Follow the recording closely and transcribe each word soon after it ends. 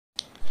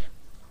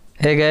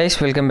Hey guys,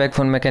 welcome back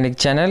Phone Mechanic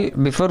channel.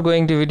 Before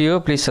going to video,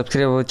 please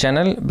subscribe our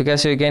channel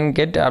because you can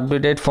get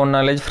up-to-date phone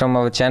knowledge from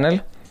our channel.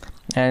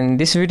 And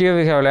this video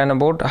we have learned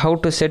about how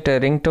to set a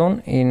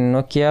ringtone in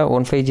Nokia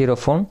 150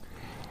 phone.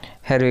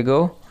 Here we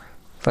go.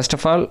 First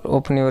of all,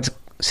 open your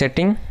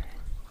setting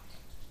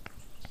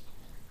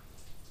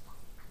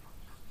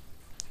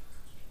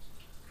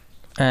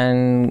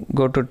and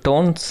go to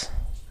tones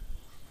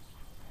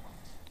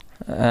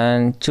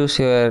and choose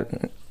your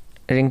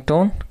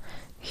ringtone.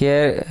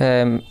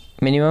 Here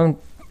minimum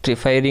 5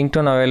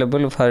 ringtone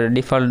available for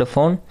default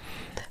phone,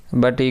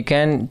 but you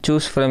can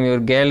choose from your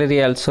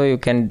gallery also. You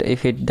can,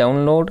 if it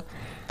download,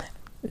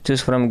 choose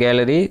from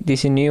gallery.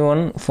 This is new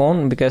one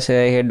phone because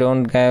I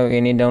don't have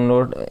any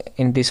download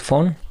in this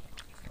phone.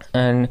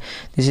 And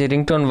this is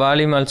ringtone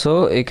volume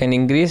also. You can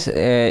increase,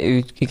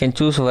 you can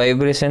choose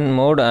vibration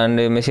mode and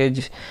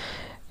message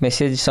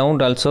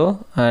sound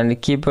also,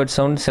 and keyboard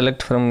sound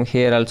select from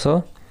here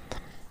also.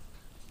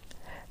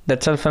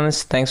 That's all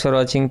friends, thanks for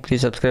watching.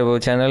 Please subscribe our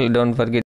channel, don't forget